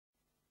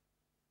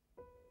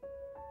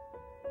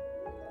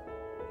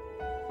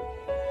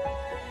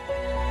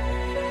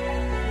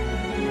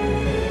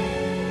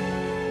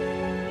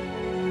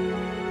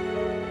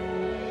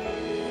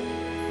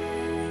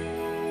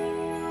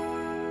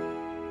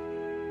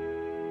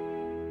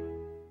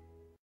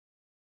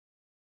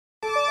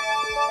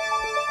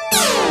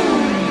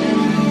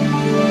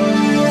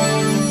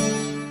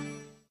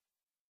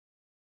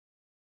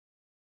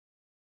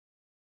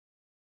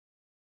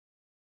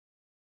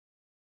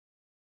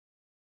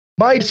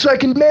My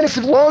second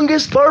massive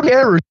longest Barney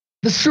Error.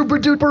 The super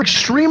duper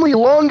extremely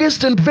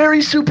longest and very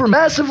super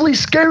massively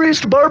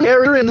scariest Barney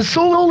Error in the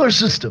solar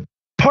system.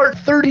 Part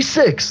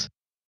 36.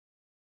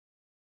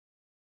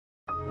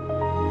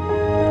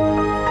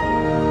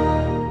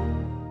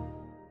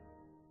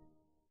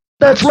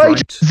 That's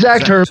right,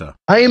 Zachter.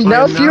 I am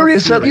now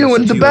furious at you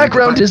and the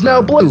background is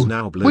now blue,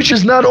 which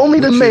is not only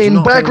the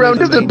main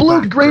background of the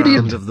blue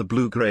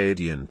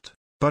gradient,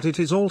 but it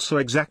is also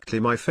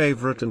exactly my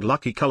favorite and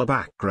lucky color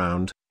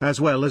background, as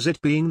well as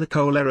it being the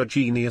Colera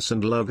Genius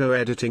and Logo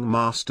Editing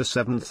Master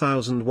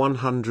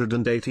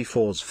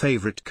 7184's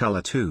favorite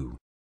color too.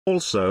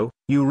 Also,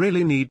 you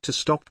really need to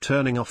stop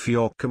turning off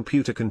your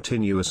computer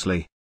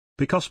continuously.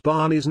 Because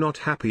Barney's not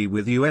happy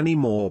with you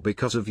anymore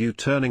because of you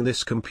turning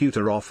this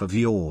computer off of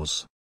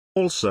yours.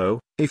 Also,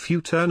 if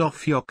you turn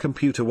off your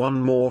computer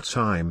one more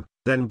time,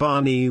 then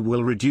Barney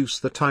will reduce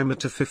the timer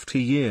to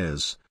 50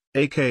 years,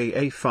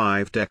 aka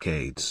 5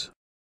 decades.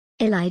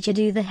 Elijah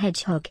Do the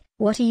Hedgehog,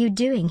 what are you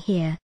doing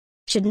here?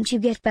 Shouldn't you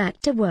get back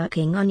to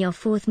working on your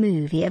 4th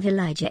movie of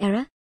Elijah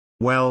Error?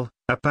 Well,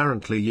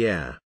 apparently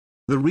yeah.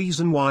 The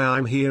reason why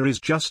I'm here is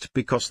just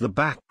because the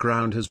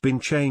background has been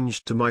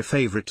changed to my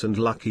favorite and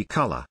lucky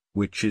color,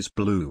 which is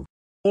blue.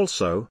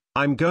 Also,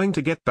 I'm going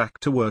to get back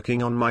to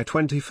working on my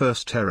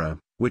 21st error,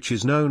 which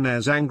is known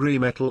as Angry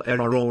Metal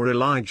Error or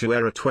Elijah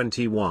Error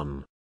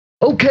 21.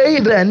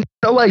 Okay then,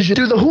 Elijah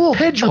Do the whole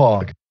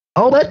Hedgehog.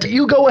 I'll let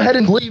you go ahead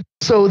and leave,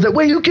 so that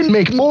way you can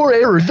make more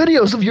error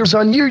videos of yours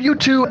on your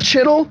YouTube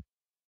channel.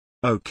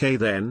 Okay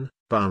then,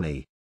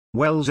 Barney.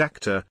 Well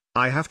Zachter,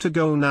 I have to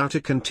go now to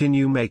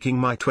continue making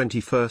my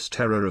 21st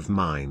error of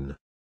mine.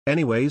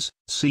 Anyways,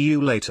 see you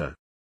later.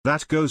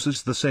 That goes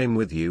as the same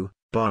with you,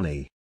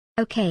 Barney.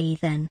 Okay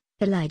then,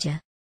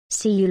 Elijah.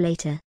 See you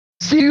later.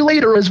 See you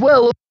later as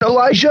well,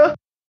 Elijah.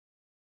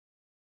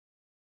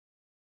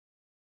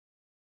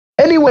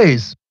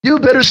 Anyways, you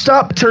better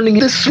stop turning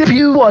this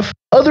CPU off,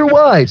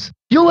 otherwise,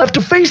 you'll have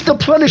to face the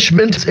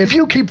punishment if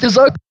you keep this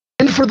up.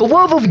 And for the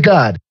love of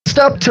God,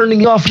 stop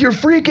turning off your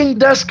freaking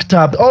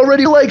desktop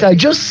already like I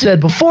just said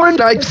before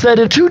and I've said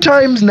it 2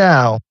 times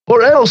now.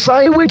 Or else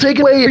I will take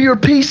away your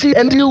PC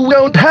and you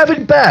won't have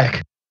it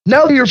back.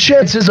 Now your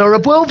chances are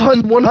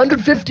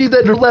 1,150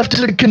 that are left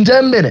to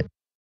condemn in it.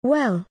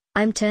 Well,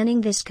 I'm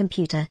turning this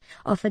computer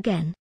off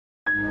again.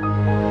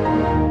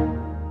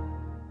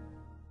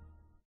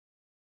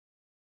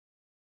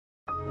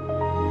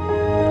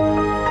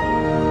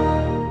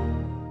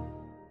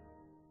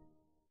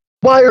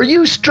 Why are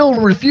you still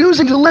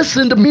refusing to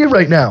listen to me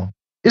right now?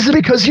 Is it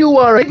because you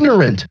are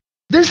ignorant?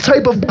 This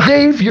type of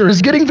behavior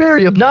is getting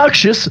very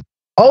obnoxious.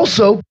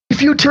 Also,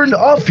 if you turn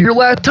off your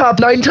laptop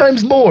 9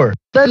 times more,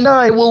 then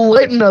I will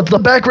lighten up the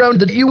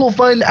background that you will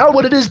find out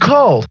what it is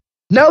called.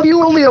 Now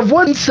you only have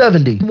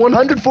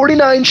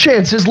 149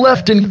 chances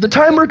left and the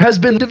timer has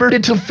been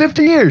diverted to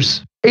 50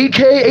 years,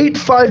 aka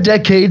 5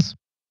 decades.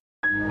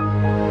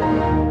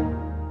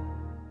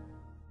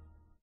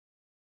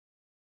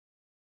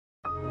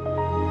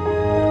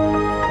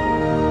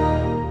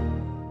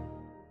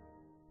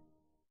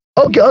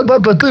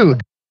 Oh, dude.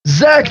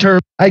 Zachter,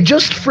 I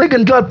just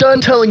friggin' got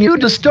done telling you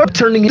to stop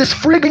turning this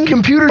friggin'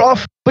 computer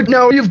off, but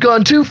now you've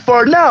gone too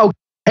far now,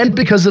 and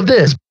because of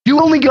this, you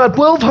only got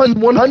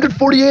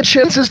 1,148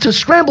 chances to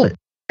scramble it,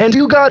 and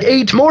you got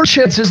 8 more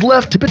chances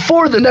left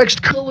before the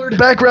next colored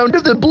background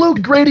of the blue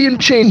gradient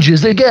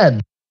changes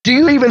again. Do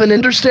you even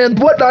understand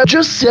what I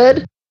just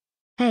said?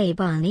 Hey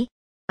Barney,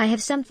 I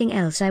have something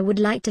else I would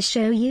like to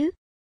show you.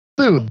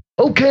 Dude,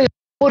 okay,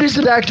 what is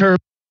it, Zachter?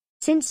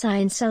 Since I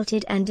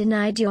insulted and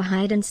denied your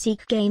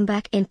hide-and-seek game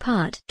back in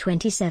part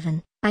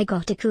 27, I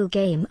got a cool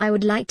game I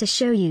would like to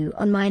show you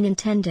on my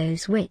Nintendo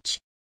Switch.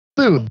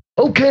 Dude,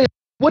 okay,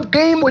 what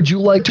game would you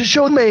like to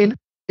show me?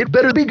 It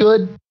better be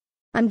good.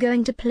 I'm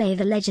going to play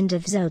The Legend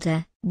of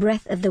Zelda,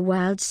 Breath of the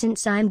Wild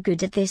since I'm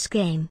good at this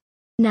game.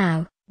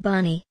 Now,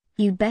 Barney,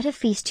 you better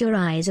feast your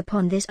eyes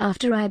upon this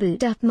after I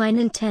boot up my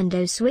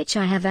Nintendo Switch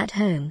I have at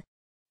home.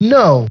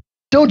 No,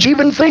 don't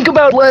even think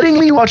about letting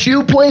me watch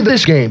you play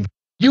this game.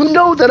 You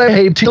know that I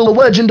hate The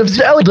Legend of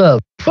Zelda,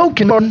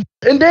 Pokemon,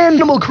 and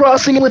Animal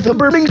Crossing with a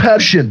burning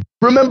passion,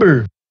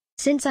 remember?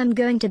 Since I'm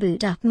going to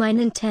boot up my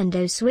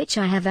Nintendo Switch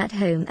I have at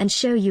home and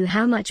show you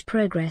how much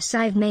progress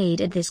I've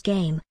made at this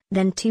game,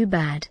 then too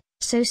bad,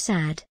 so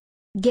sad.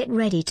 Get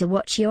ready to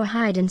watch your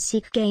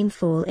hide-and-seek game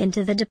fall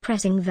into the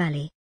depressing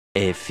valley.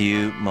 A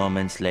few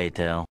moments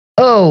later.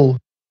 Oh,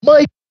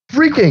 my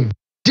freaking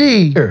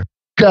dear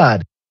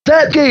God,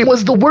 that game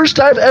was the worst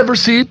I've ever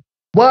seen.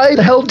 Why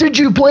the hell did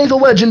you play The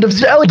Legend of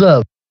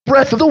Zelda,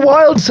 Breath of the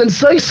Wild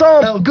since I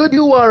saw how good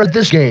you are at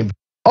this game?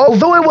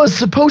 Although I was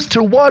supposed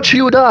to watch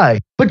you die,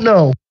 but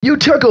no, you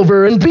took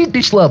over and beat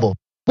this level.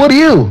 What are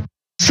you?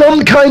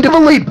 Some kind of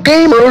elite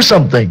gamer or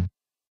something?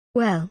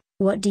 Well,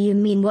 what do you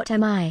mean what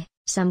am I,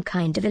 some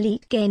kind of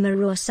elite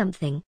gamer or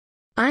something?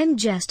 I'm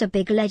just a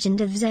big Legend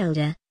of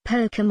Zelda,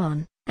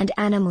 Pokemon, and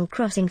Animal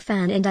Crossing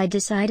fan and I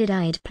decided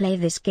I'd play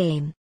this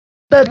game.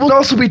 That would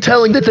also be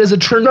telling that there's a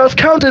turn-off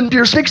count in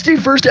your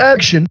 61st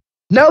action.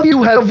 Now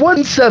you have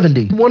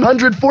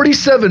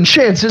 147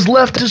 chances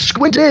left to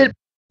squint it.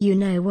 You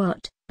know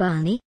what,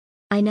 Barney?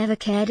 I never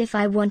cared if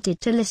I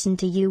wanted to listen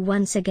to you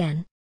once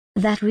again.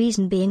 That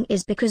reason being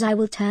is because I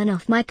will turn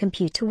off my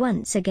computer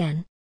once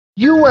again.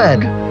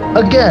 UN.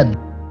 Again.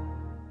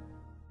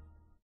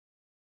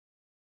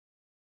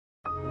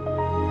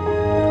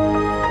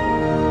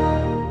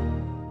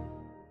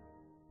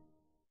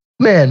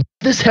 Man,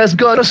 this has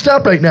gotta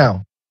stop right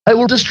now. I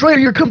will destroy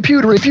your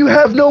computer if you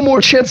have no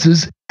more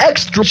chances,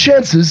 extra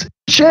chances,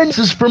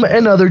 chances from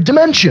another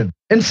dimension,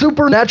 and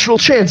supernatural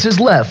chances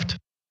left.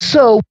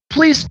 So,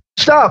 please,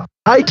 stop,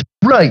 right,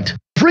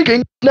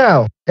 freaking,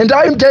 now, and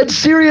I'm dead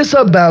serious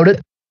about it.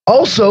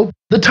 Also,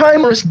 the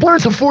timer is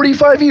blurred to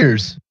 45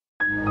 years.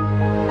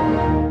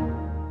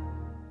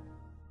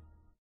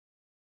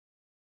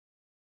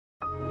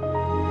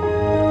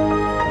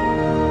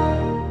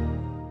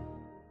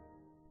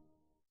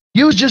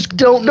 You just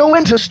don't know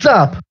when to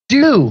stop, do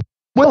you?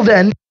 Well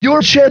then,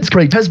 your chance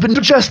rate has been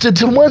adjusted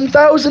to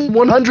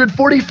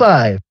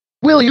 1,145.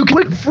 Will you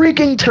quit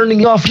freaking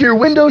turning off your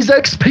Windows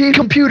XP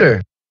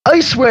computer? I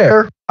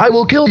swear, I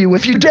will kill you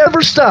if you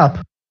ever stop.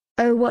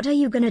 Oh, what are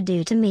you gonna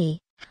do to me,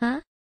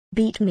 huh?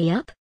 Beat me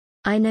up?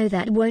 I know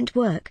that won't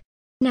work.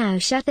 Now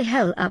shut the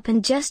hell up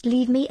and just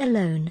leave me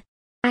alone.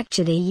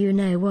 Actually, you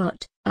know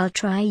what? I'll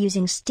try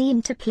using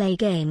Steam to play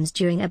games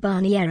during a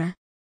Barney Error.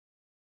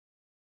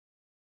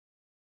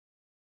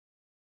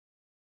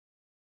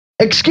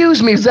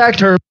 Excuse me,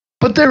 Zachter,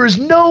 but there is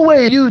no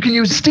way you can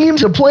use Steam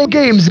to play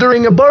games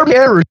during a Barney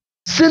Error.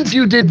 Since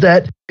you did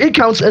that, it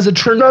counts as a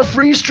turn-off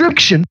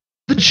restriction.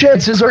 The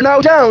chances are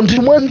now down to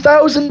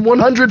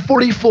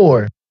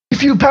 1,144.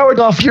 If you powered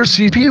off your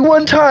CPU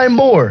one time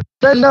more,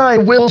 then I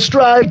will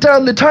strike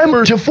down the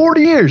timer to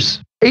 40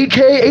 years,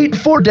 aka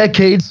 4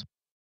 decades.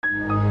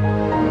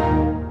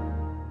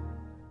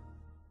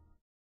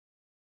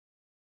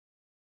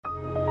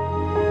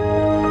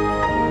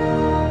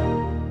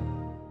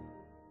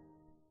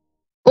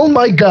 Oh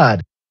my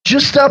god,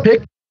 just stop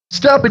it.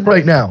 Stop it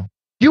right now.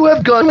 You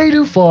have gone way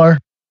too far.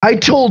 I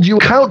told you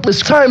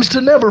countless times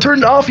to never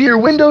turn off your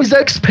Windows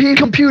XP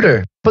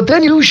computer, but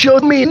then you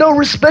showed me no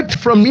respect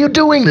from you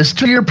doing this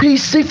to your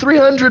PC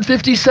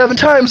 357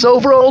 times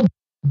overall.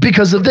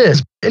 Because of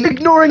this, and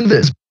ignoring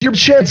this, your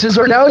chances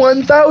are now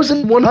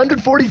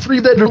 1,143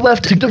 that are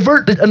left to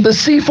divert it, and the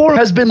C4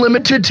 has been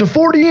limited to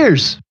 40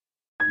 years.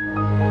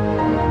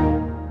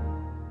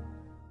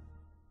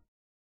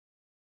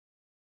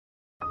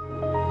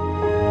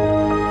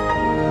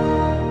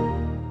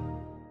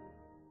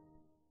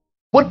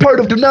 What part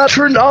of do not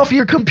turn off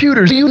your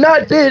computers do you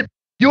not did?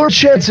 Your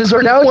chances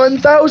are now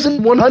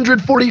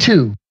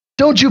 1,142.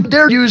 Don't you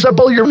dare use up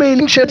all your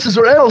remaining chances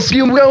or else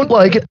you won't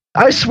like it,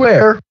 I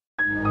swear.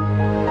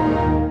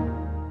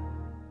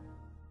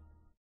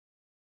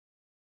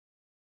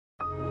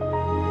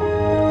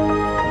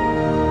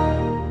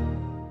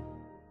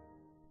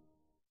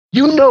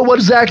 You know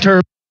what,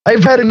 Zachter?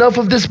 I've had enough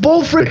of this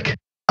bullfrick.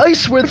 I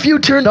swear if you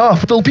turn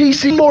off the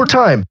PC more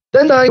time,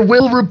 then I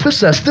will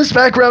repossess this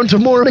background to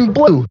morning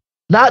blue.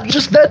 Not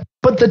just that,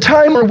 but the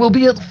timer will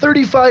be at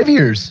 35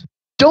 years.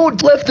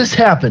 Don't let this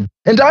happen,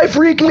 and I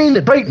freaking mean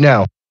it right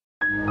now.